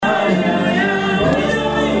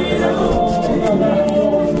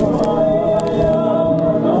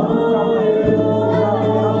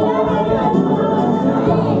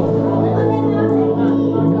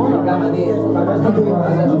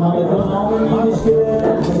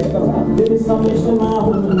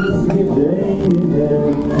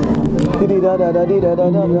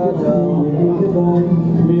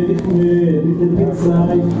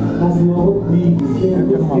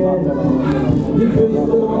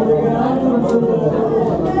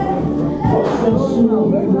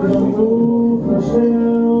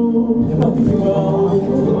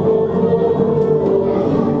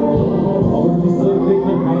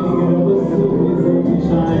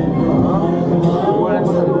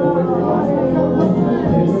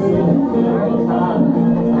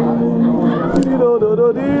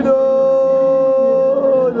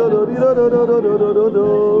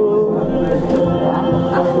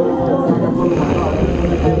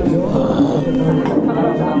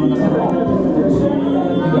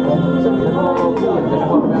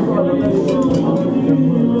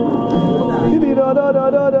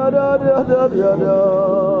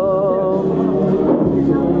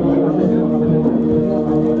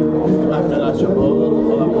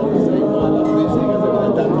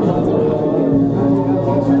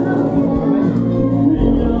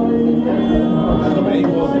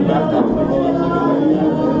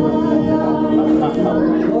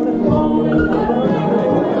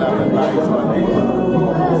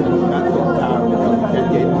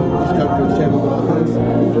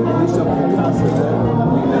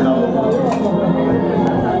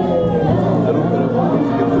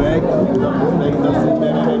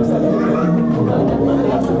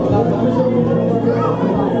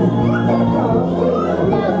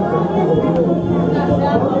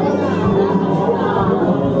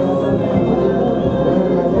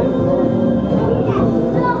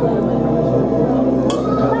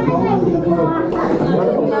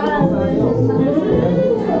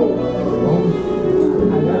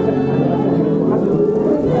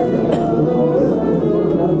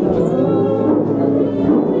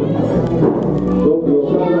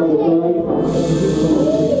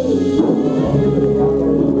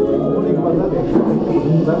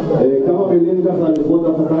כמה מילים ככה לכבוד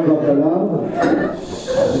החתן והכלה.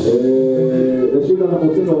 ראשית אנחנו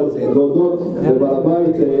רוצים להודות לבעל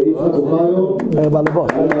הבית יצחק אוחיון. בעל הבית,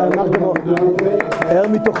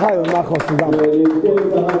 מתוכיון, אנחנו עושים גם. ולזכור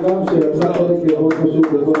את הרב גם שיצא חלק מאוד חשוב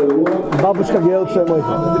בכל האירוע. בבושקה גאה יוצא מוי.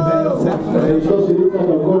 אשתו שלי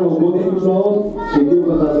כאן על כל הרובוטים נפלאות שהגיעו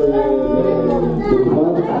ככה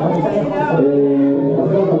במיוחד. אחרי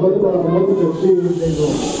קודם כל אנחנו מאוד מתרגשים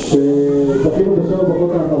שזכינו בשם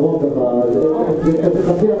הברכות האחרון ככה, זה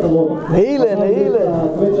חצי האחרון. נעילה.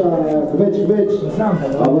 קווץ',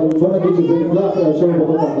 אבל בוא נגיד שזה נפלא אחרי השם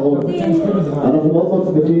הברכות האחרון. אנחנו מאוד מאוד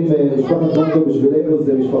שמחים, משפחת ברנקו בשבילנו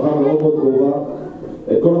זה משפחה מאוד מאוד קרובה.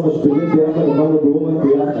 כל המשברים ביחד עברנו באומן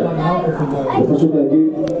ביחד, זה חשוב להגיד.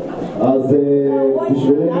 אז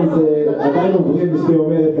בשבילנו זה עדיין עוברים, אשתי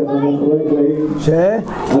אומרת ככה מאחורי הקלעים,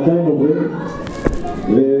 עדיין עוברים.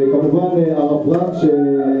 וכמובן הרב פרנק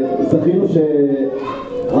שזכינו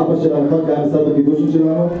שאבא של הרב פרנק היה מסעד הקידושין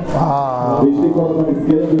שלנו, ואשתי כל הזמן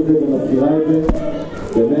נזכרת בזה ומזכירה את זה,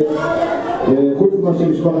 באמת. חוץ ממה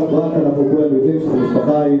שמשפחת פרנק אנחנו כולם יודעים שזו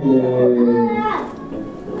משפחה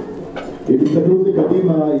עם הסתכלות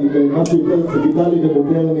מקדימה, עם משהו יותר דיגיטלי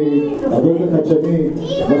ומודרני, הרבה יותר חדשני,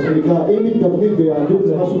 מה שנקרא, אם מתכוונים ביהדות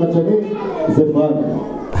זה משהו חדשני, זה פרנק.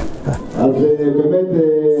 אז באמת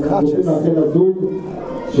אנחנו רוצים לאחל לזוג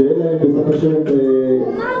שיהיה להם בעזרת השם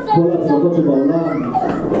כל ההצלחות שבעולם,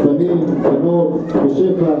 בנים, בנות,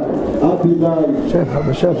 בשפע, עד ידי,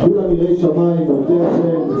 כולם יראי שמיים, עובדי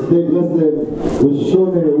השם, שדה ברסלב,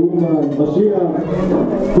 ראשון, אומן, משיח,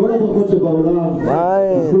 כל הברכות שבעולם,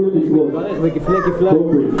 תזכו לקרות. וכפלי.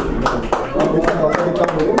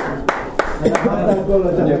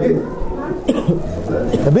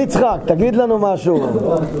 רבי יצחק, תגיד לנו משהו.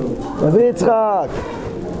 רבי יצחק.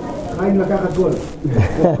 חיים לקחת גול.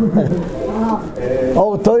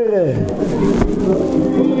 אור תוירה.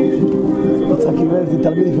 יצחק קיבל אותי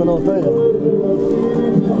תלמידי בן אור תוירה.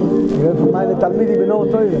 קיבל פה מים לתלמידי בן אור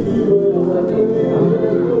תוירה.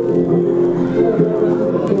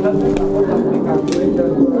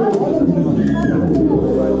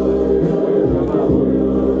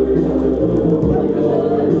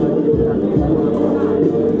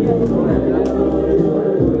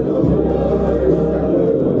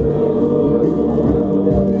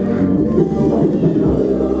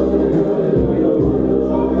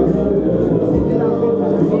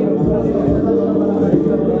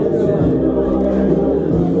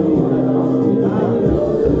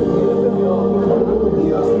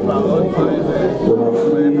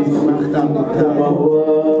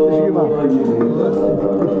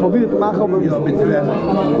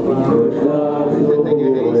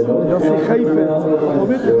 Yossi Chaifetz.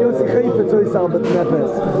 Womit mit Yossi Chaifetz so ist aber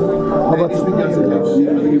Treffes. Aber ich bin Yossi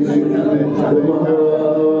Chaifetz,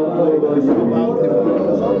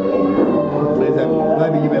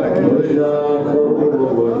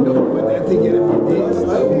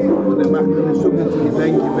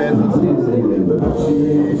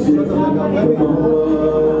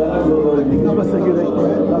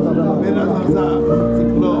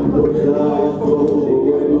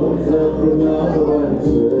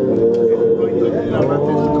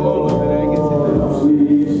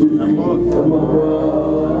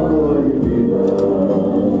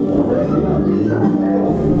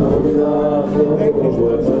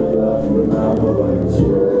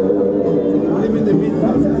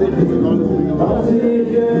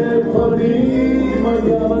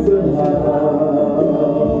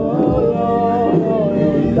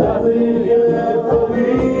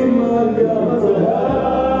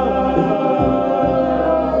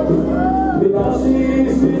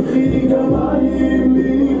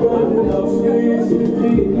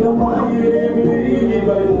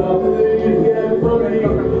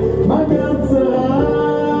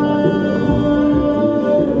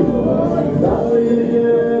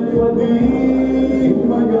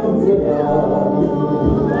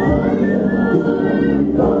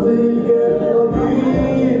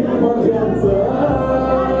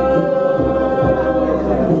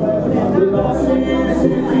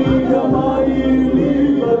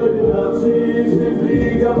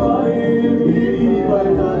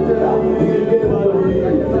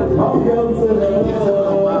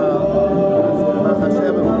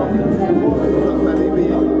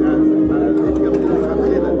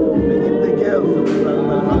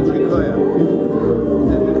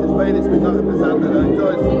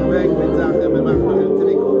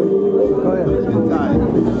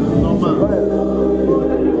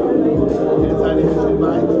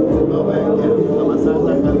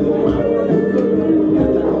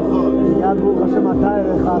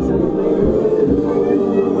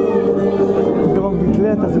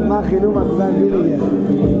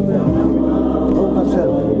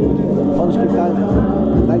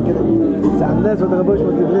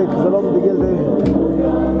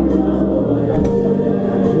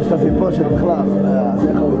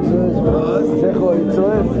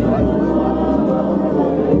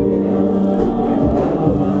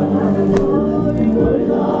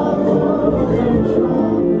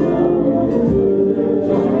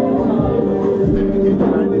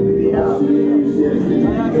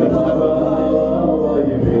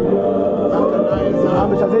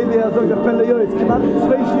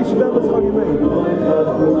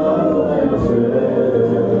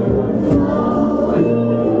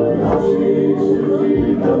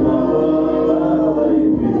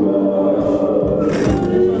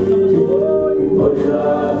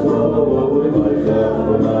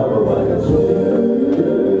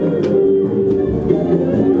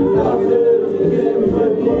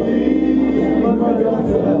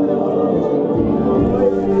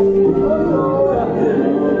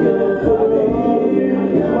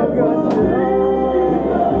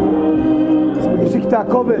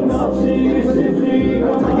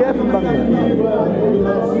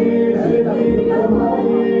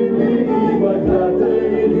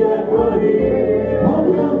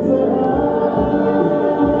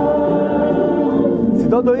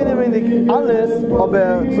 alles,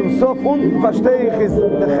 aber zum Sof unten verstehe ich, ist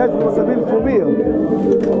der Chef, was will von mir.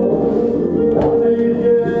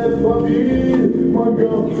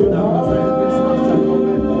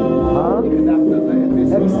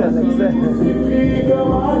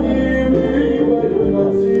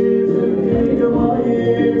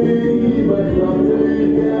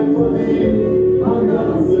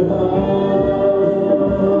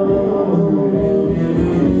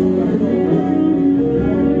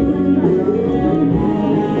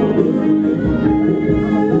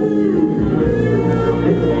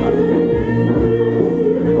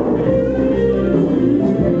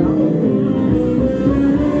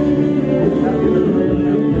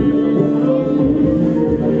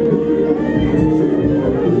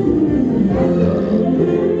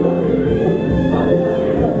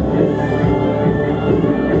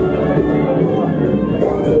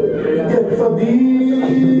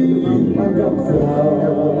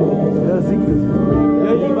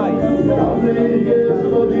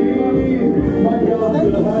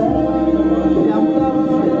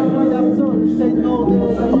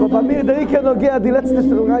 Aber bei mir, der Ike noch geht, die letzte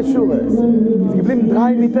 3 Schuhe. Es geblieben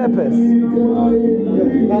 3 mit Eppes.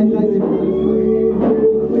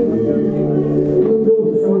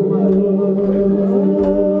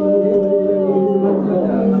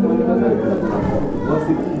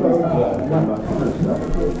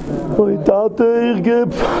 Heute ich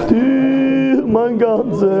geb dir mein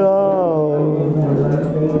ganzes Haus.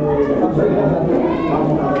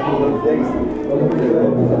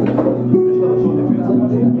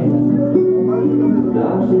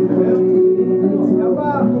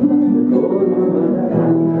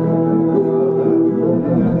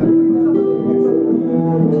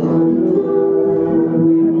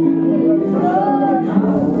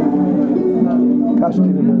 קשתי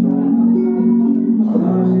ממנו.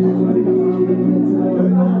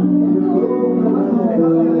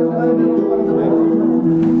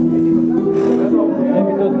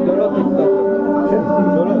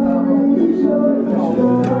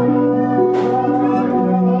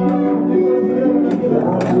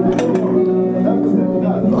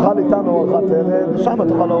 תאכל איתנו ארוחת ערב, שם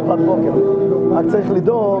תאכל ארוחת בוקר. רק צריך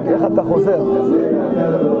לדאוג איך אתה חוזר.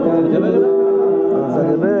 אז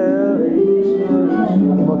אני אומר,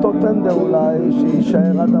 עם אותו טנדר אולי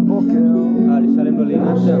שישאר עד הבוקר. לשלם לו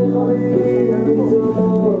לינה שם.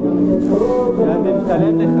 זה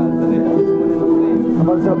משלם לך,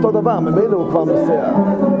 אבל זה אותו דבר, ממילא הוא כבר נוסע.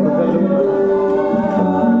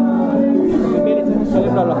 ממילא צריך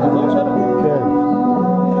לשלם לו על החזור שלו? כן.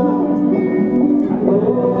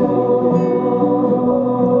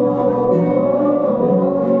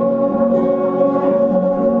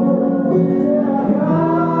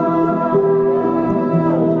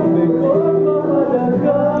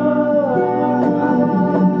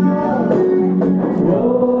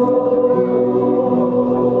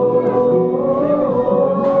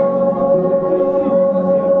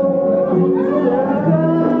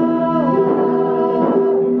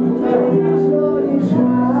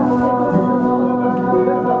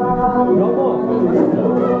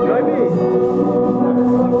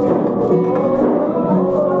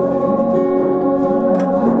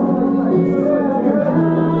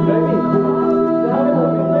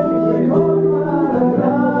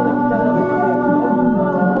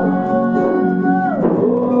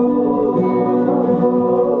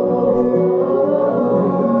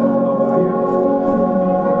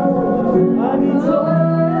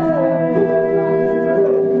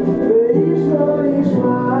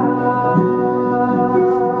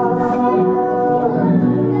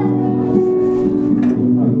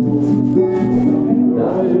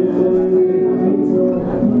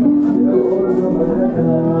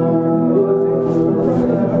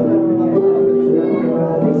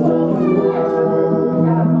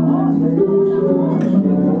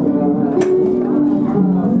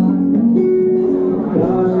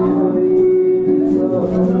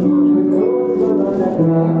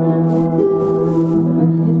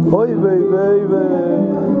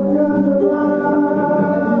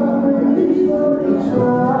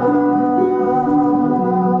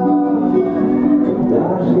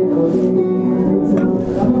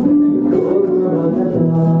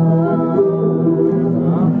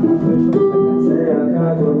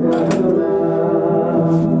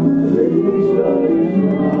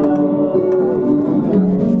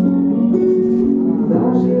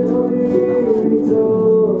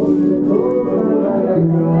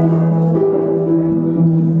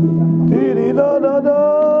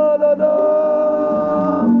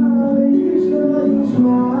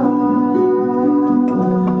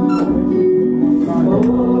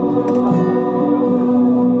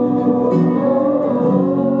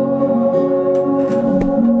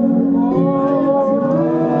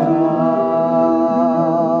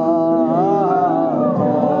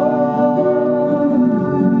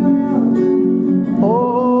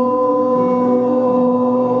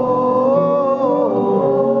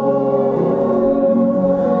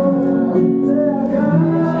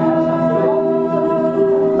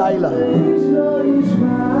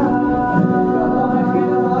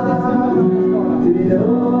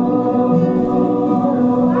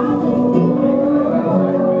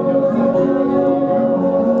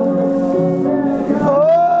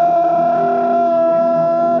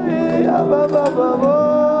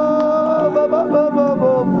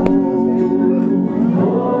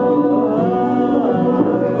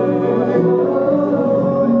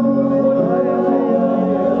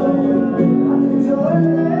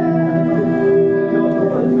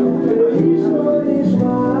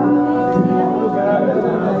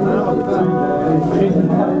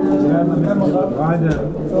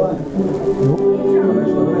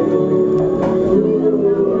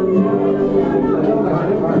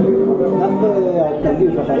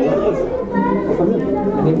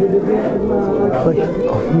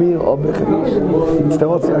 מיר או בחדיש,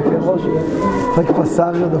 מצטרות סייקי ראש, רק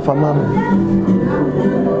פסאריו דפמם.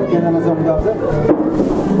 כן, למה זה עומדה על זה?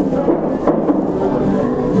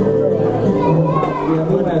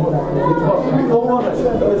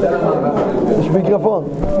 יש מיקרופון.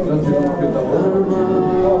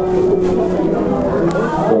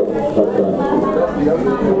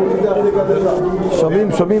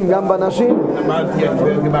 שומעים גם בנשים?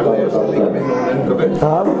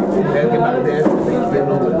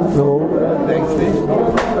 נו.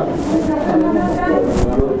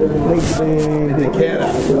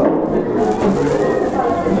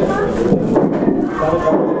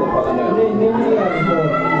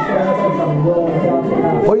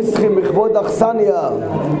 בואי צריכים לכבוד אכסניה.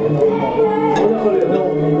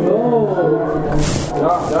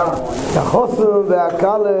 החוסן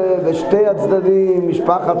והקלה ושתי הצדדים,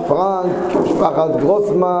 משפחת פרנק, משפחת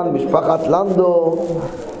גרוסמן, משפחת לנדו,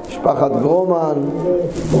 משפחת גרומן,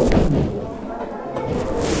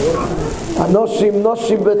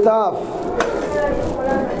 נושים בטף,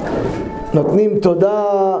 נותנים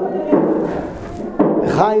תודה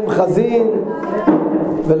לחיים חזין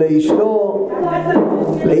ולאשתו,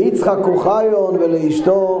 ליצחק אוחיון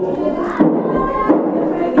ולאשתו,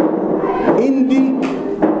 אינדיק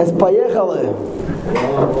אס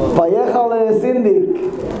פייחלה סינדיק,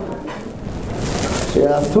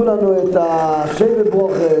 שעשו לנו את השבע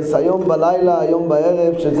ברוכס היום בלילה, היום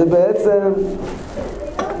בערב, שזה בעצם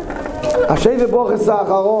השבע ברוכס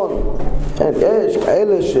האחרון. יש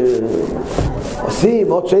כאלה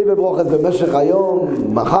שעושים עוד שבע ברוכס במשך היום,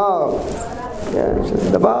 מחר,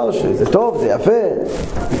 שזה דבר שזה טוב, זה יפה,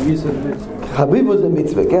 חביבו זה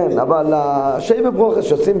מצווה, כן, אבל השבע ברוכס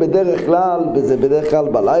שעושים בדרך כלל, וזה בדרך כלל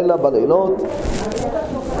בלילה, בלילות,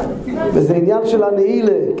 וזה עניין של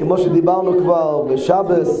הנעילה, כמו שדיברנו כבר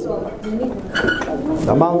בשבס,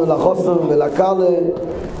 אמרנו לחוסר ולקלה,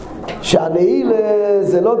 שהנעילה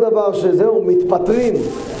זה לא דבר שזהו, מתפטרים,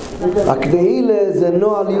 רק נעילה זה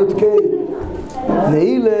נועל י"ק,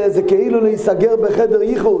 נעילה זה כאילו להיסגר בחדר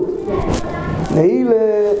ייחוד, נעילה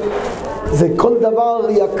זה כל דבר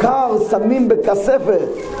יקר שמים בכספת.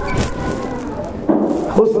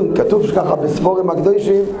 חוסן, כתוב שככה בספורים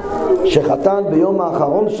הקדושים, שחתן ביום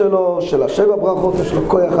האחרון שלו, של השבע ברכות, יש לו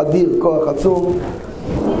כוח אדיר, כוח עצום.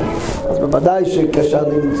 אז בוודאי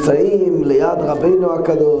שכשנמצאים ליד רבינו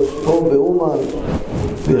הקדוש, פה באומן,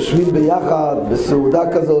 ויושבים ביחד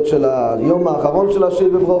בסעודה כזאת של היום האחרון של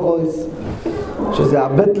השבע ברכות, שזה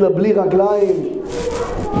הבטלה בלי רגליים,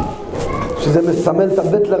 שזה מסמל את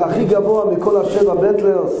הבטלר הכי גבוה מכל השבע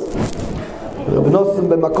בטלרס. רב נוסם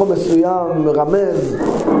במקום מסוים מרמז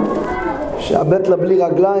שהבטלה בלי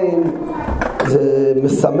רגליים זה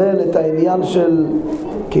מסמל את העניין של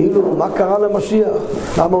כאילו מה קרה למשיח,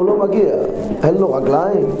 למה הוא לא מגיע, אין לו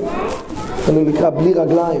רגליים, זה נקרא בלי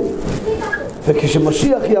רגליים.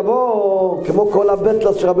 וכשמשיח יבוא כמו כל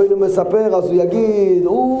הבטלס שרבינו מספר, אז הוא יגיד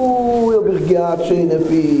ברגעת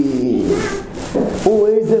שיינפיס,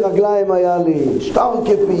 איזה רגליים היה לי,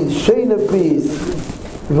 שטרקפיס, שיינפיס,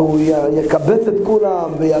 והוא יקבץ את כולם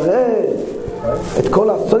ויראה את כל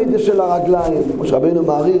הסוידה של הרגליים, כמו שרבינו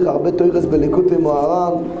מעריך הרבה תוירס בליקוטי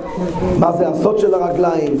מוהר"ן, מה זה הסוד של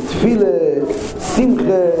הרגליים, תפילה, שמחה,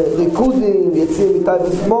 ריקודים, יציאים איתי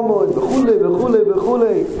וסמומות וכולי וכולי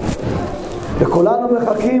וכולי, וכולנו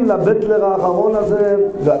מחכים לבטלר האחרון הזה.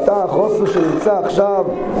 ואתה החוסר שנמצא עכשיו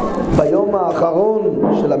ביום האחרון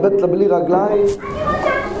של הבטלר בלי רגליים,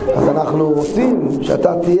 אז אנחנו רוצים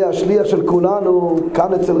שאתה תהיה השליח של כולנו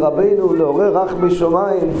כאן אצל רבינו, לעורר רחמי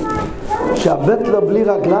שמיים, שהבטלר בלי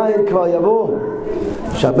רגליים כבר יבוא,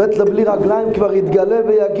 שהבטלר בלי רגליים כבר יתגלה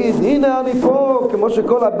ויגיד הנה אני פה, כמו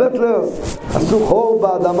שכל הבטלרס עשו חור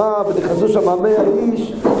באדמה ונכנסו שם 100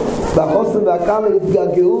 איש, והחוסן והקלה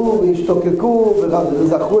התגעגעו והשתוקקו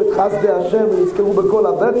וזכרו את חסדי השם ונזכרו בכל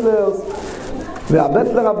הבטלרס.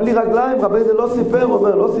 והבטלר הבלי רגליים, רבינו לא סיפר,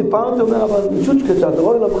 אומר, לא סיפרתי, אומר, אבל צ'וצ'קה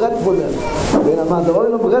שהדרוי לא ברט בונם. ואין הדרוי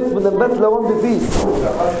לא ברט בונם בטלר און בפיס.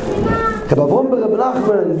 כבברום ברב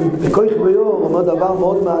נחמן, בכויך ביור, אומר דבר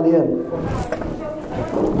מאוד מעניין.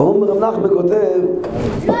 ברום ברב נחמן כותב,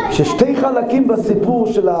 ששתי חלקים בסיפור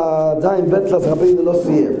של הזין בטלר, רבינו לא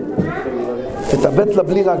סיים. את הבטלר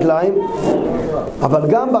בלי רגליים, אבל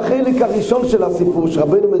גם בחלק הראשון של הסיפור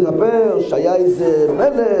שרבינו מדבר שהיה איזה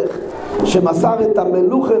מלך שמסר את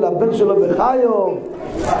המלוכה לבן שלו בחיו,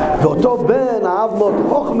 ואותו בן אהב מאוד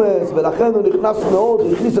חוכמס, ולכן הוא נכנס מאוד,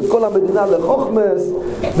 הוא הכניס את כל המדינה לחוכמס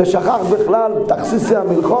ושכח בכלל תכסיסי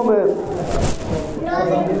המלחומה,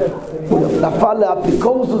 הוא נפל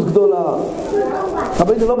לאפיקורסוס גדולה.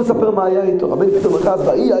 רבינו לא מספר מה היה איתו, רבינו פתאום נכנס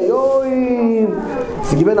באי היואים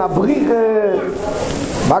סגיבן הבריחה,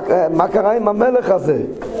 מה קרה עם המלך הזה?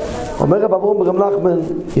 אומר רב אברום ברב נחמן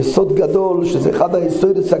יסוד גדול, שזה אחד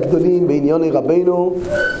היסודות הגדולים בענייני רבינו,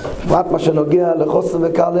 בפרט מה שנוגע לחוסן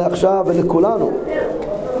וקלה עכשיו ולכולנו.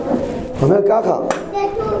 אומר ככה,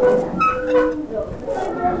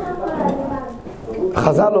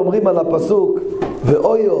 חז"ל אומרים על הפסוק,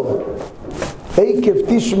 ואויו, עקב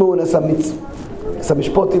תשמעו נס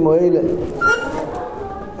המשפוטים האלה.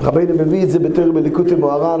 רבינו מביא את זה בתורה בליקוטי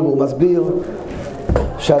מוהר"ן, והוא מסביר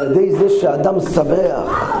שעל ידי זה שאדם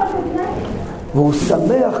שמח, והוא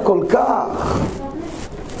שמח כל כך,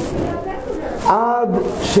 עד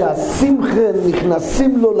שהשמחה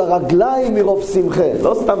נכנסים לו לרגליים מרוב שמחה,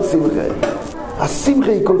 לא סתם שמחה.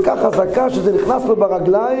 השמחה היא כל כך חזקה שזה נכנס לו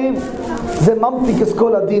ברגליים, זה ממתיק את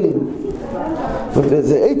כל הדינים.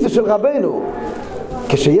 וזה עצה של רבינו.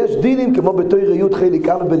 כשיש דינים, כמו בתורה י' חלק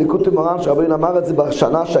א' בליקוטי מוהר"ן, שרבינו אמר את זה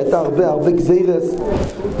בשנה שהייתה הרבה גזירס,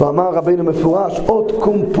 ואמר רבינו מפורש, עוד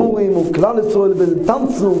קום פורים וכלל ישראל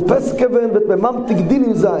ולתמצנו פסקבן וממתיק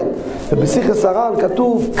דינים זין. ובשיחס הר"ן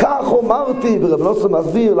כתוב, כך אמרתי, ורב נוסון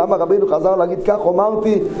מסביר למה רבינו חזר להגיד כך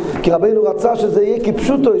אמרתי, כי רבינו רצה שזה יהיה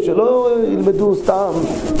כפשוטו, שלא ילמדו סתם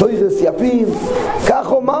תוירס יפים.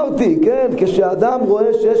 כך אמרתי, כן, כשאדם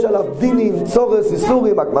רואה שיש עליו דינים, צורס,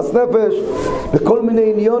 איסורים, עקמס נפש וכל מיני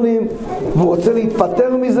עניונים, והוא רוצה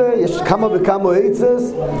להתפטר מזה, יש כמה וכמה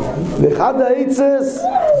עצס, ואחד העצס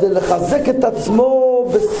זה לחזק את עצמו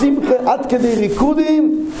בשמחה עד כדי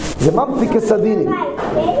ריקודים, זה ממתיק הסדינים.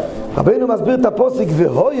 רבינו מסביר את הפוסק,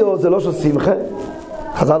 והויו זה לא של שמחה.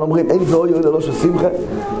 חז"ל אומרים, אין והויו זה לא של שמחה.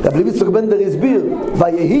 רב לוי יצחק בנדר הסביר,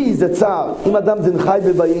 ויהי זה צער. אם אדם זה חי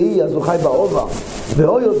בויהי, אז הוא חי בעובה.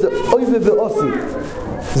 והויו זה אוי ובאוסי,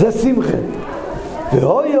 זה שמחה.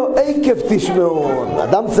 והויו עקב תשמעו,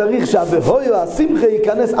 אדם צריך שהבהויו, השמחה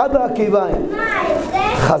ייכנס עד העקביים.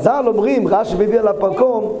 חז"ל אומרים, רש"י מביא על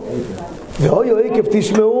הפרקום, והויו עקב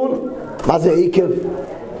תשמעו, מה זה עקב?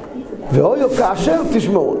 והויו כאשר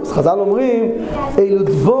תשמעו. אז חז"ל אומרים, אלו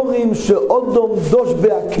דבורים שאודום דוש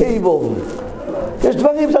בעקבו. יש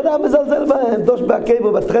דברים שאדם מזלזל בהם, דוש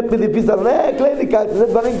בעקבו, בתחת מליפיס על קליניקה, זה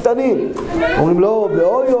דברים קטנים. אומרים לו,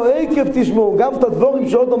 ואויו עקב תשמעו, גם את הדבורים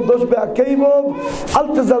שאודום דוש בעקבו, אל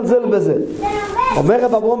תזלזל בזה. אומר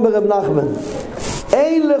רב אברום ברב נחמן,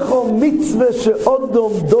 אין לך מצווה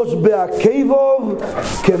שאודום דוש בעקבו,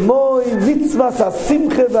 כמו מצווה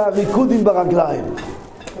השמחה והריקודים ברגליים.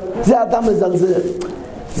 זה אדם מזלזל.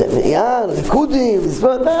 זה מעיין, ריקודים,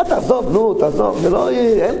 תעזוב, נו, תעזוב, זה לא,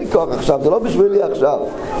 אין לי כוח עכשיו, זה לא בשבילי עכשיו.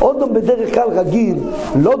 אודום בדרך כלל רגיל,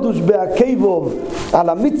 לא דוש בעקבו, על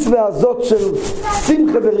המצווה הזאת של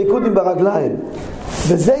שמחה וריקודים ברגליים.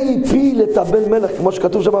 וזה יפיל את הבן מלך, כמו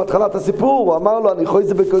שכתוב שם בהתחלת הסיפור. הוא אמר לו, אני חוי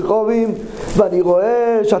זה בכוחובים, ואני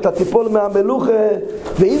רואה שאתה תיפול מהמלוכה,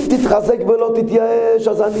 ואם תתחזק ולא תתייאש,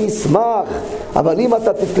 אז אני אשמח. אבל אם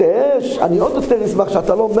אתה תתייאש, אני עוד יותר אשמח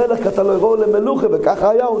שאתה לא מלך, אתה לא יראו למלוכה. וככה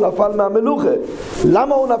היה, הוא נפל מהמלוכה.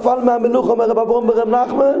 למה הוא נפל מהמלוכה, אומר רב אברום ברב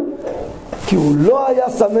נחמן? כי הוא לא היה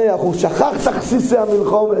שמח, הוא שכח תכסיסי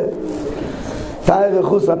המלחומה. תאר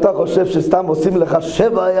רכוס, אתה חושב שסתם עושים לך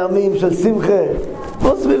 7 ימים של שמחה?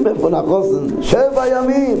 לא סביב מאיפה נחוסן, 7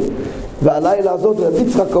 ימים. והלילה הזאת רב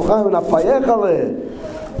יצחק כוחיים נפייך עליה,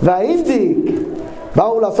 והאינדיק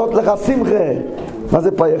באו לעשות לך שמחה. מה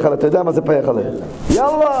זה פייך עליה? אתה יודע מה זה פייך עליה?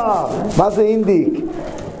 יאללה, מה זה אינדיק?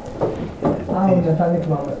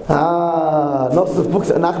 נוסף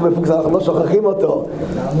פוקס, נחמן פוקס, אנחנו לא שוכחים אותו.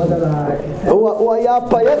 הוא היה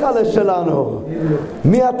הפייחלה שלנו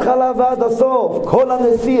מההתחלה ועד הסוף, כל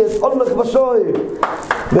הנסיעס, הולך ושויב.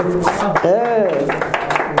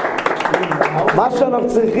 מה שאנחנו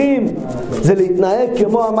צריכים זה להתנהג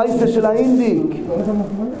כמו המייסה של האינדיק.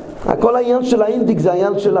 כל העניין של האינדיק זה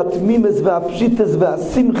העניין של התמימס והפשיטס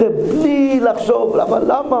והשמחה בלי לחשוב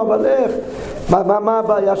למה, אבל איך. מה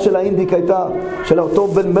הבעיה של האינדיק הייתה? של אותו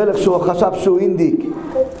בן מלך שהוא חשב שהוא אינדיק,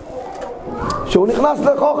 שהוא נכנס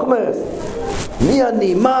לחוכמס. מי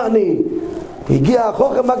אני? מה אני? הגיע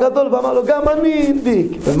החוכם הגדול ואמר לו, גם אני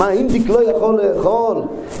אינדיק. ומה אינדיק לא יכול לאכול?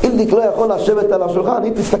 אינדיק לא יכול לשבת על השולחן.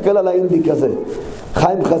 אם תסתכל על האינדיק הזה,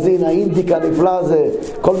 חיים חזין, האינדיק הנפלא הזה,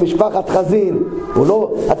 כל משפחת חזין, הוא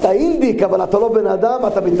לא, אתה אינדיק אבל אתה לא בן אדם,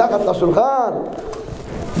 אתה מתחת לשולחן.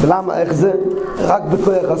 ולמה? איך זה? רק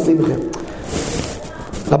בכוח השמחה.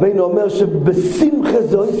 רבינו אומר שבשמחה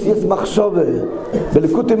זה יש מחשבה.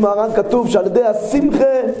 בליקוטי מוהר"ן כתוב שעל ידי השמחה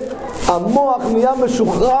המוח נהיה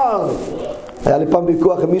משוחרר. היה לי פעם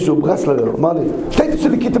ויכוח עם מישהו ברסלר, אמר לי, שתי של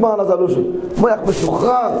ליקוטי מוהר"ן אז עלו שם, מוח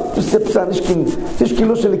משוחרר, תספסה,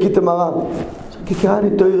 נשקילו של ליקוטי מוהר"ן. כי קראני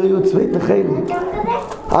תויריות צבאית לחיילי.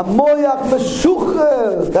 המוח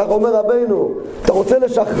משוחרר, כך אומר רבינו. אתה רוצה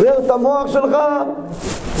לשחרר את המוח שלך?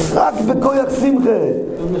 רק בכוח שמחה.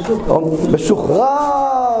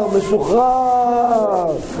 משוחרר, משוחרר.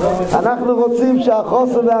 אנחנו רוצים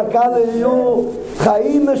שהחוסן והקל יהיו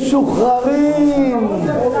חיים משוחררים,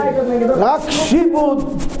 רק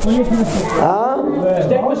שיבוד.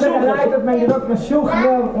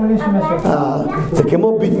 זה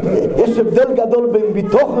כמו, יש הבדל גדול בין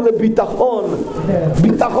ביטחון לביטחון.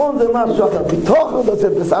 ביטחון זה משהו אחר, ביטחון זה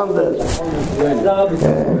בסנדש.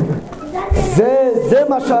 זה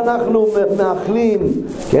מה שאנחנו מאחלים,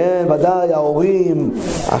 כן, ודאי ההורים,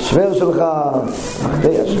 השוור שלך,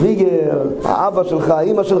 השוויגר, האבא שלך,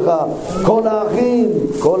 האמא שלך, כל האחים,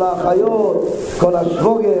 כל האחיות, כל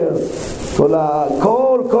השבוגר,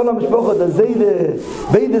 כל המשפחות,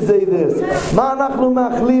 ביידה זיידס. מה אנחנו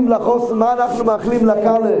מאחלים לחוסן, מה אנחנו מאחלים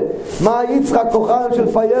לקלה, מה יצחק כוחן של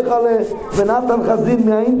פייחלה ונתן חזין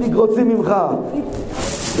מהאינדיק רוצים ממך.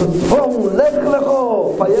 לך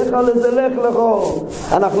לכו, פייך לזה לך לכו.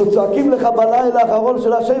 אנחנו צועקים לך בלילה האחרון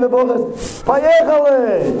של השם ובורס, פייך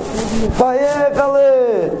לה.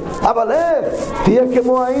 אבל איך? תהיה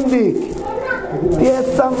כמו האינדיק, תהיה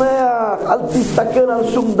שמח, אל תסתכל על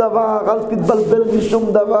שום דבר, אל תתבלבל משום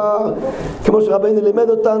דבר, כמו שרבינו לימד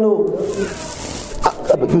אותנו.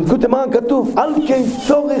 בקוטי מרן כתוב, אל כן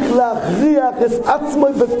צורך להכריח את עצמו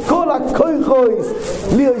בכל הכויכויס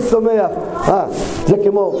להיות שמח. זה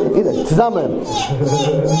כמו, הנה, תזמן.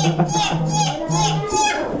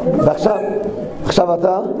 ועכשיו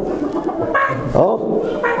אתה?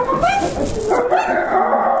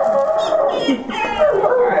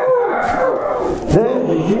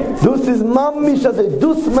 דוס איז ממש הזה,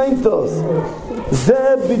 דוס מיינטוס.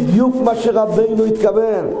 זה בדיוק מה שרבינו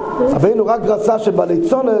התכוון. רבינו רק רצה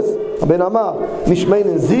שבליצונס, רבינו אמר,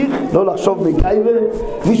 נשמיינן זיך, לא לחשוב מגייבה,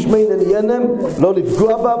 נשמיינן ינם, לא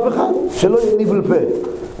לפגוע באף אחד, שלא יניב לפה.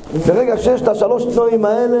 ברגע שיש את השלוש תנועים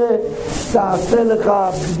האלה, תעשה לך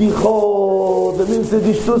בדיחות ומילסה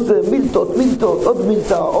דשטוסה, מילתות, עוד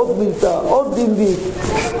מילתה, עוד דינדיק,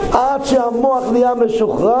 עד שהמוח נהיה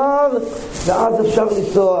משוחרר, ואז אפשר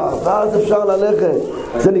לנסוע, ואז אפשר ללכת.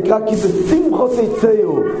 זה נקרא כי בשמחות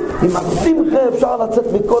יצאו. עם השמחה אפשר לצאת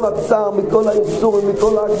מכל הצער, מכל האיסורים,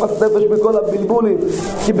 מכל העקמת נפש, מכל הבלבולים.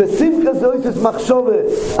 כי בשמחה זה אויסס מחשובה,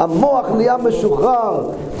 המוח נהיה משוחרר.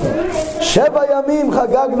 7 ימים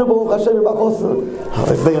חגגנו ברוך השם עם החוסן,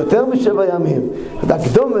 ביותר מ7 ימים,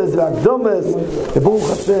 והקדומס,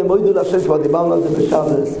 וברוך השם, מוידו להשם, כבר דיברנו על זה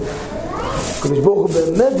בשבס. הקדוש ברוך הוא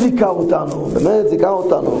באמת זיכה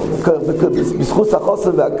אותנו, בזכות החוסן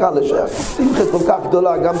והקל, שהשמחה כל כך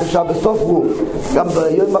גדולה, גם בשעה בסופרו, גם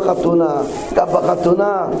ביום החתונה, גם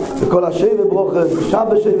בחתונה, וכל השם וברוכס, בשעה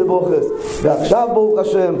בשם וברוכס, ועכשיו ברוך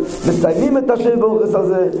השם, מסיימים את השם וברוכס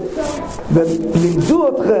הזה, ולימדו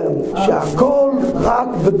אתכם שהכל רק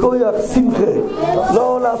בכוח שמחה,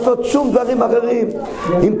 לא לעשות שום דברים אחרים.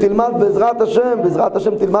 אם תלמד בעזרת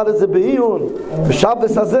השם תלמד את זה בעיון,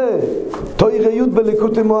 בשבס הזה, תוירי י'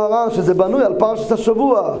 בליקוטי מוהר"ן, שזה בנוי על פרשת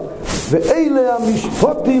השבוע, ואלה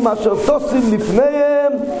המשפוטים אשר תוסים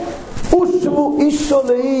לפניהם ושבו אישו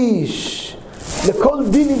לאיש לכל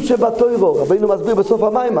דינים שבתוירו. רבינו מסביר בסוף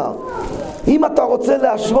המיימר, אם אתה רוצה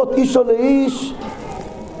להשוות אישו לאיש,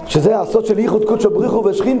 שזה הסוד של ייחוד קודשו בריחו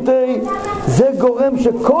ושכינתי, זה גורם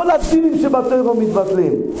שכל הדינים שבתוירו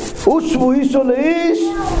מתבטלים. ושבו אישו לאיש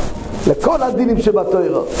לכל הדינים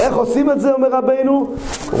שבתוירו. איך עושים את זה, אומר רבינו?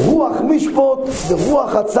 רוח משפוט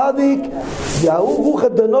ורוח הצדיק, יאו רוח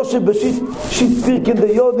דנושה שיספירקן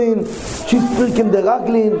דיודין, שיספירקן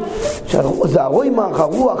דרגלין, זה הרוימח,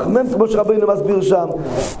 הרוח מם, כמו שרבינו מסביר שם.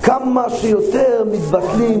 כמה שיותר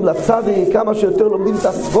מתבטלים לצדיק, כמה שיותר לומדים את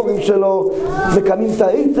הספורים שלו, מקיימים את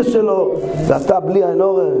האיצה שלו, ואתה בלי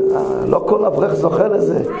העינור, לא כל אברך זוכה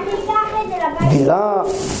לזה. דירה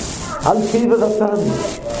על קבר הצדיק,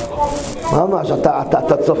 ממש,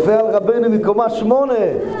 אתה צופה על רבינו מקומה 8.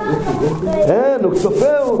 הוא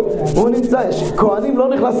צופה, הוא נמצא. כהנים לא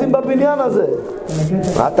נכנסים בבניין הזה.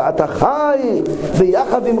 אתה חי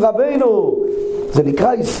ביחד עם רבינו. זה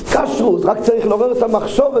נקרא איסקשרוס, רק צריך לעורר את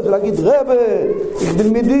המחשבת ולהגיד, רבי, איך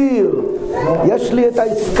דלמידיר, יש לי את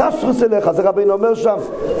האיסקשרוס אליך. זה רבינו אומר שם,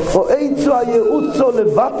 או איצו הייעוצו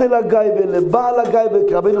לבטל הגייבה, לבעל הגייבה,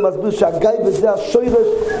 כי רבינו מסביר שהגייבה זה השוירש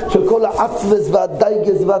של כל העצבס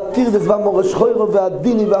והדייגס והטירדס והמורש חוירו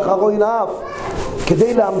והדיני והחרוין האף.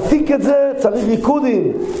 כדי להמתיק את זה צריך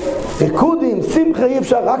ריקודים, שמחה אי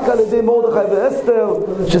אפשר רק על ידי מרדכי ואסתר,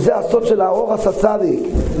 שזה הסוד של האורס הצדיק.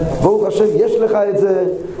 ברוך השם, יש לך את זה,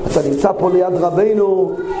 אתה נמצא פה ליד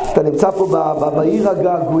רבינו, אתה נמצא פה בעיר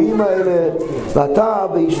הגעגועים האלה, ואתה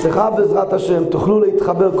ואשתך בעזרת השם תוכלו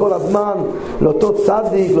להתחבר כל הזמן לאותו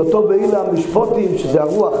צדיק, לאותו בעילה המשפוטים, שזה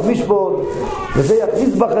הרוח משפוט, וזה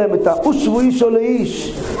יכניס בכם את ושבו אישו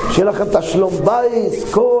לאיש, שיהיה לכם את השלום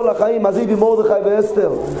בייס כל החיים. אז איבי מרדכי מרדכי ואסתר.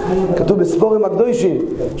 כתוב בספורים הקדושים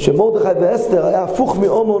שמרדכי ואסתר היה הפוך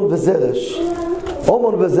מאומון וזרש.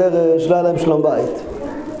 אומון וזרש לא היה להם שלום בית.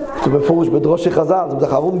 כתוב בפורוש בדרושי חז"ל, זה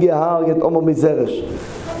בחרום גיהר את אומון מזרש.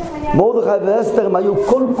 מרדכי ואסתר הם היו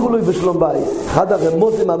כל כולוי בשלום בית. אחד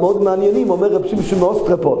הרמוזים המאוד מעניינים אומר רב שמשון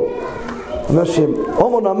מאוסטרפול, אומר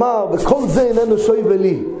שאומון אמר וכל זה איננו שוי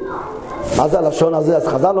ולי. מה זה הלשון הזה? אז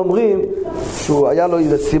חז"ל אומרים שהוא היה לו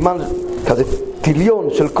איזה סימן כזה טיליון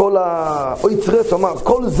של כל האויצרס, הוא אמר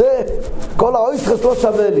כל זה, כל האויצרס לא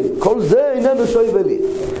שווה לי, כל זה איננו שוי ולי.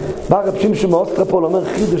 בא רב שמשון מאוסטרפול אומר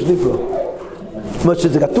חידוש נפלא, זאת אומרת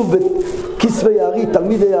שזה כתוב בכסבי יערי,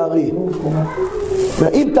 תלמידי יערי.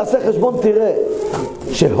 אם תעשה חשבון תראה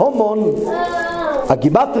שהומון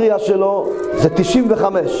הגימטריה שלו זה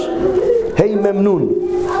 95, ה' מ' נ'.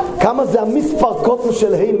 כמה זה המספר קוטן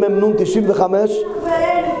של ה' מ' נ' 95?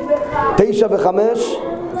 9 ו-5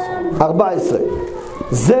 14.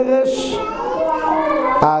 זרש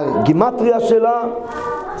הגימטריה שלה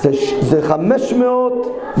זה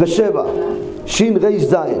 507, שין ריש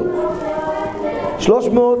זין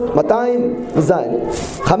 300, 200 וזין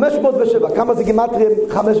 507. כמה זה גימטריה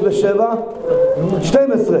 5 ו-7?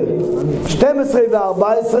 12. 12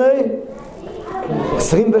 ו-14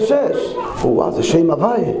 26. וואו, זה שם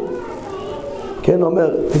הוואי. כן,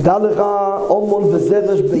 אומר, תדע לך, אומון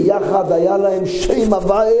וזרש ביחד היה להם שם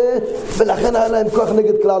הוואי, ולכן היה להם כוח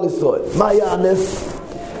נגד כלל ישראל. מה היה הנס?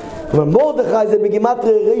 מרדכי זה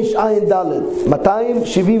בגימטריה ריש עין ד'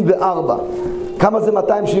 274. כמה זה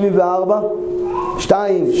 274?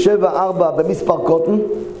 2, 7, 4 במספר קוטן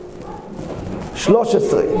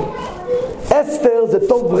 13. אסתר זה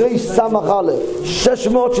טוב ריש סמך א'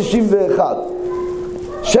 661.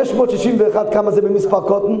 661 כמה זה במספר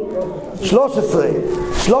קוטן? 13.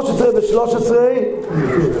 13 ו-13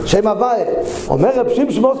 שם הוואי. אומר רב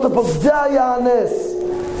שמשון מאוסטרפול זה היה הנס,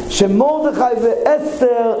 שמרדכי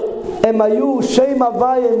ואסתר הם היו שם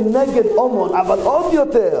הוואי נגד אומון. אבל עוד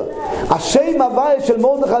יותר, השם הוואי של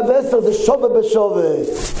מרדכי ואסתר זה שווה בשווה,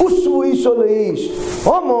 ושבו אישו לאיש.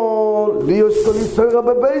 אומון ליוש כל ישראל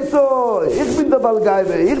בבייסו, איך בין דבל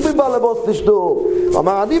גייבה, איך בין בעל הבוס תשתו.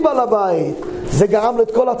 אמר אני בעל הבית. זה גרם לו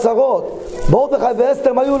את כל הצרות. מרדכי ואסתר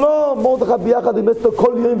הם היו לא מרדכי ביחד עם אסתר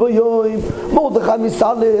כל יום ויום, מרדכי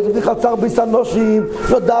מסלת וחצר ביסנושים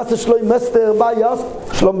לא דעס שלו עם אסתר בייס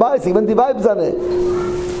שלום בייס אם אין דיווי בזנה.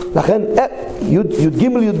 לכן י'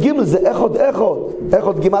 ג' זה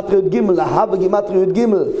אחד גימטרי י' ג' להב גימטרי י' ג'.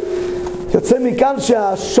 יוצא מכאן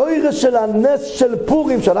שהשוירש של הנס של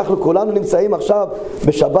פורים, שאנחנו כולנו נמצאים עכשיו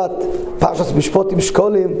בשבת פרשת משפטים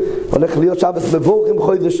שקולים, הולך להיות שבת מבורכים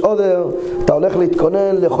חודש אדר, אתה הולך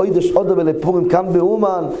להתכונן לחודש אדר ולפורים כאן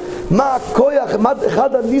באומן. מה הכוח, מה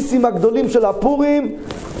אחד הניסים הגדולים של הפורים?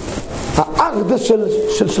 האחדות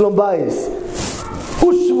של שלום בייס.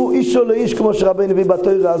 ושבו אישו לאיש, כמו שרבינו הביא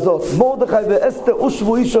בתורה הזאת. מרדכי ואסתר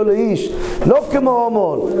ושבו אישו לאיש, לא כמו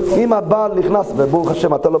אומון. אם הבעל נכנס, וברוך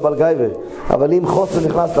השם אתה לא בעל גייבה, אבל אם חוסר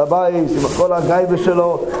נכנס לבית עם כל הגייבה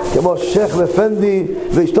שלו כמו שייך ופנדי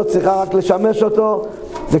ואשתו צריכה רק לשמש אותו,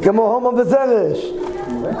 זה כמו הומון וזרש.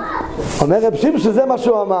 אומר רב שמשון שזה מה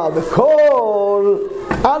שהוא אמר, וכל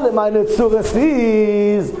אלמיינה צורס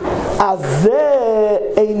איז, אז זה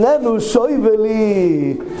איננו שוי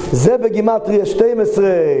ולי, זה בגימטריה 12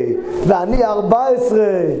 ואני 14.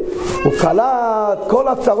 הוא קלט כל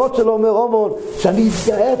הצרות שלו, אומר אומון, שאני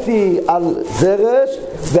התגאיתי על זרש,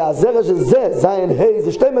 והזרש זה זין ה'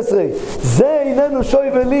 זה 12, זה איננו שוי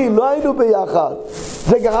ולי, לא היינו ביחד.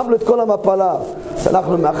 זה גרם לו את כל המפלה.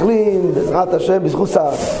 אנחנו מאחלים בעזרת השם בזכות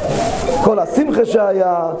כל השמחה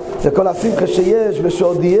שהיה וכל השמחה שיש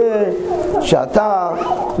ושעוד יהיה, שאתה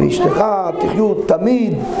ואשתך תחיו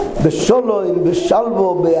תמיד בשולוים,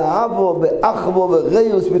 בשלבו, באהבו, באחבו,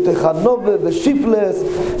 בריוס, בתחנובה, בשיפלס,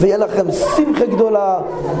 ויהיה לכם שמחה גדולה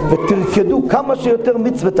ותרקדו כמה שיותר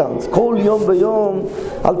מצוותנס כל יום ביום.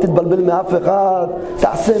 אל תתבלבל מאף אחד,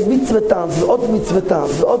 תעשה מצוותנס ועוד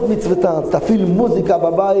מצוותנס ועוד מצוותנס, תפעיל מוזיקה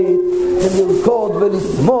בבית ולרקוד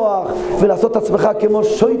ולשמוח ולעשות עצמך כמו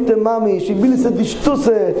שויטה ממי שיביליסה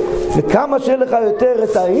דשטוסה, וכמה שיהיה לך יותר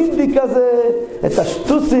את ההינדיק הזה, את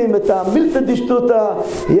השטוסים, את המילתא דשטוטה,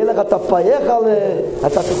 יהיה לך את הפייך עליה,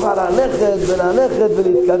 אתה תוכל ללכת וללכת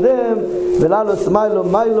ולהתקדם ולעלו סמיילו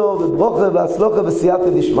מיילו וברוכה והסלוכה וסייעתא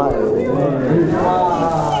דשמיא.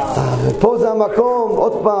 ופה זה המקום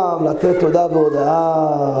עוד פעם לתת תודה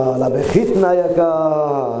והודאה לבחיתנה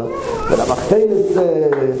היקר ולמחתינס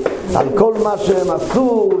על כל מה שהם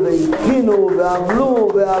עשו והתקינו ועמלו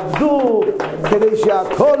ועבדו כדי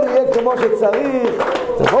שהכל יהיה כמו שצריך.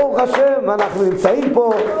 וברוך השם אנחנו נמצאים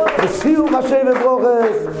פה בסיום השם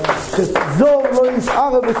וברוכס שזור לא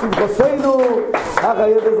יסער בשמחוסנו כך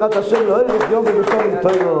יהיה בעזרת השם לא ירח יום ובשום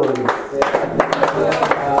טוב.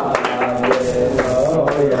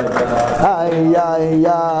 איי איי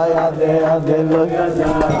איי עדה עדה לא ידע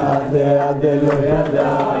עדה עדה לא ידע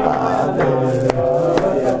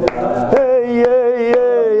איי איי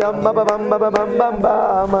איי אמא במ במ במ במ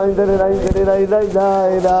במ איי די די די די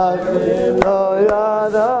די די לא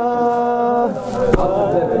ידע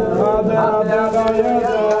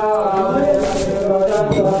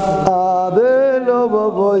עדה לא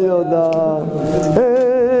בבוא ידע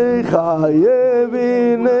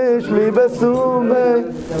חייבין יש לי בסומי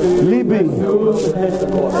ליבי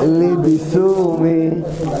סומי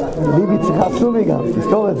ליבי צריכה סומי גם,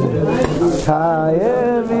 תזכור את זה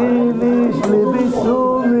חייבין יש ליבי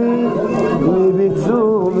סומי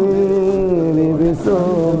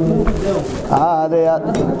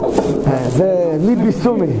זה ליבי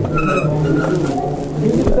סומי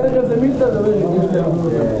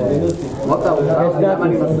למה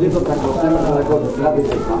אני מסריט אותך 12 דקות,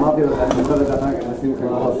 אמרתי לך, אני יכול לדעת רק נשים לכם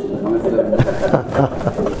ראש ב-15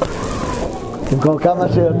 תמכור כמה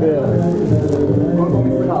שיותר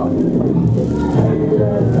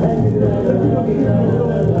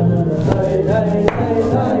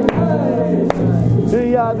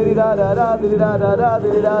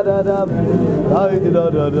היי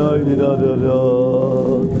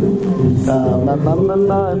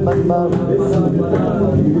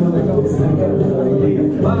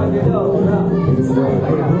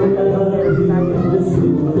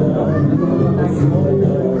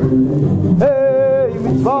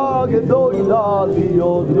מצווה גדולה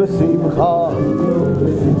להיות בשמחה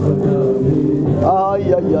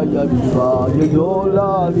איי איי איי מצווה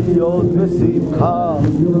גדולה להיות בשמחה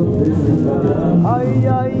איי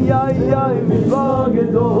איי איי איי מצווה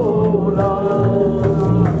גדולה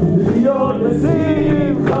להיות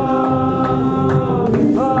בשמחה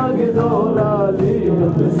מצווה גדולה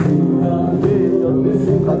להיות בשמחה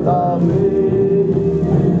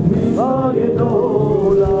מצווה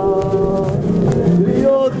גדולה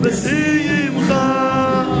להיות בשמחה